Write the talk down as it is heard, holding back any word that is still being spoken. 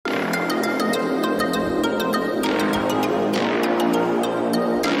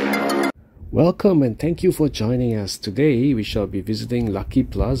Welcome and thank you for joining us. Today we shall be visiting Lucky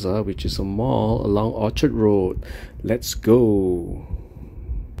Plaza, which is a mall along Orchard Road. Let's go!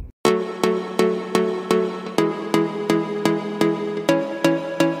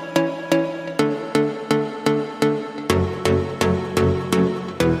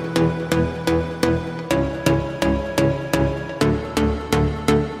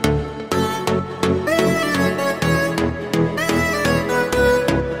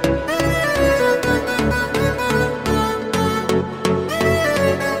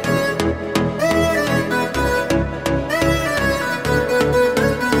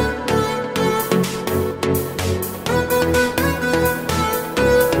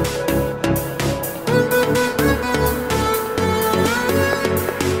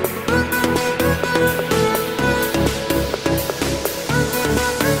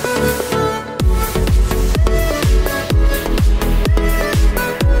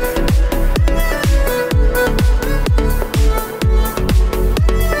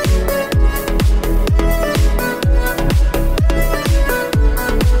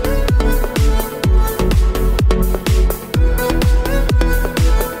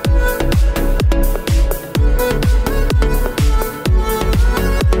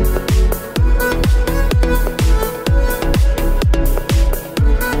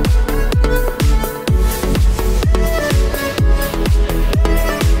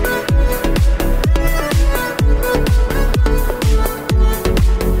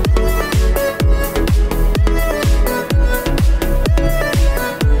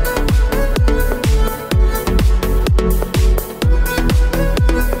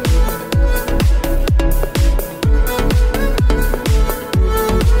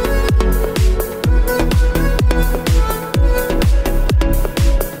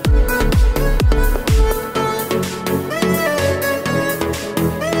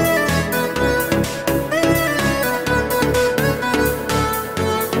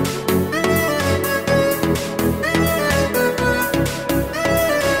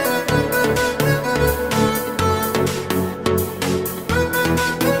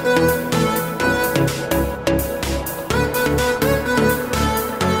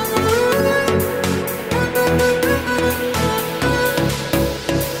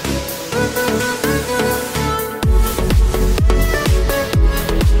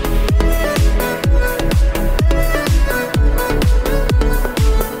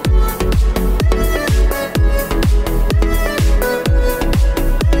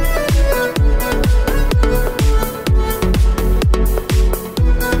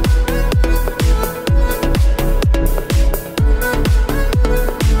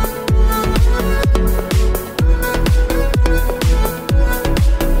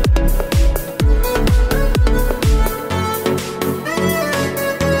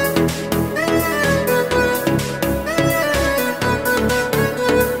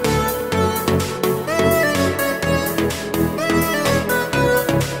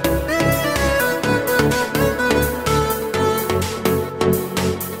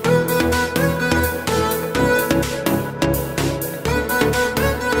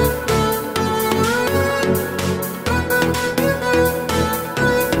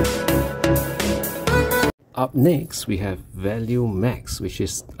 Up next, we have Value Max, which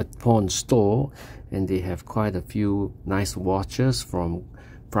is a pawn store, and they have quite a few nice watches from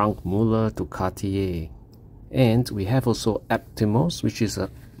Franck Muller to Cartier. And we have also Aptimos, which is a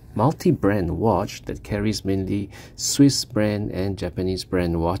multi-brand watch that carries mainly Swiss brand and Japanese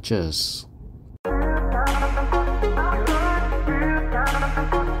brand watches.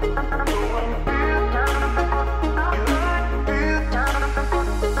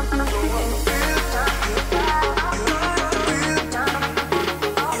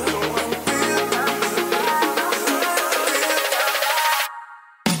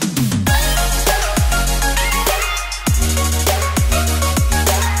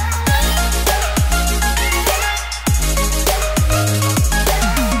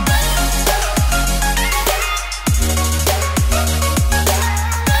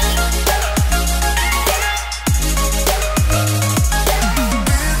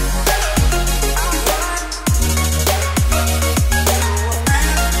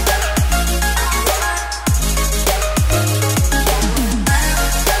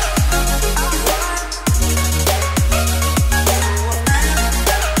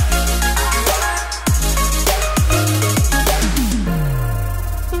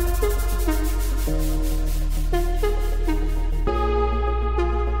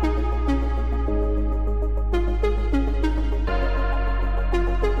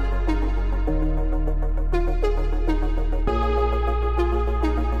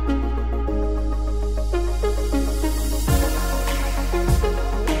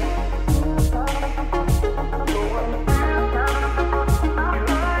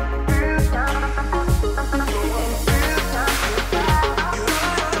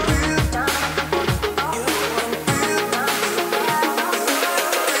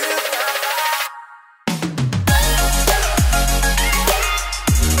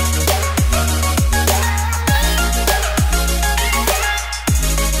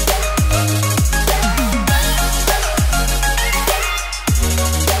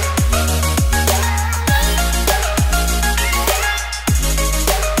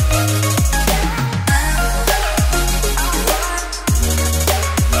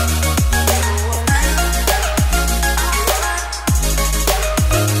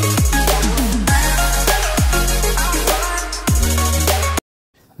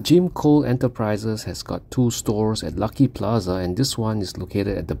 Jim Cole Enterprises has got 2 stores at Lucky Plaza, and this one is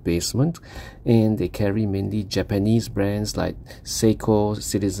located at the basement, and they carry mainly Japanese brands like Seiko,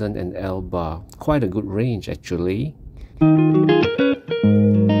 Citizen and Elba. Quite a good range actually.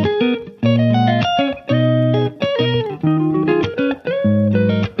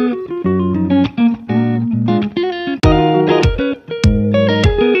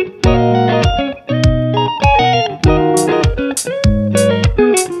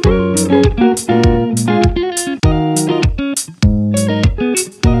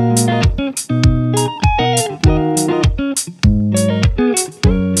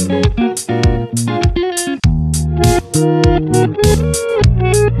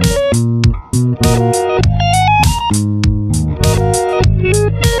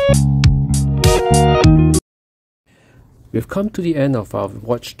 We've come to the end of our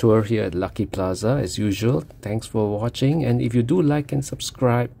watch tour here at Lucky Plaza. As usual, thanks for watching, and if you do like and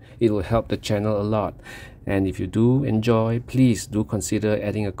subscribe, it will help the channel a lot. And if you do enjoy, please do consider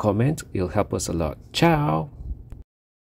adding a comment. It'll help us a lot. Ciao!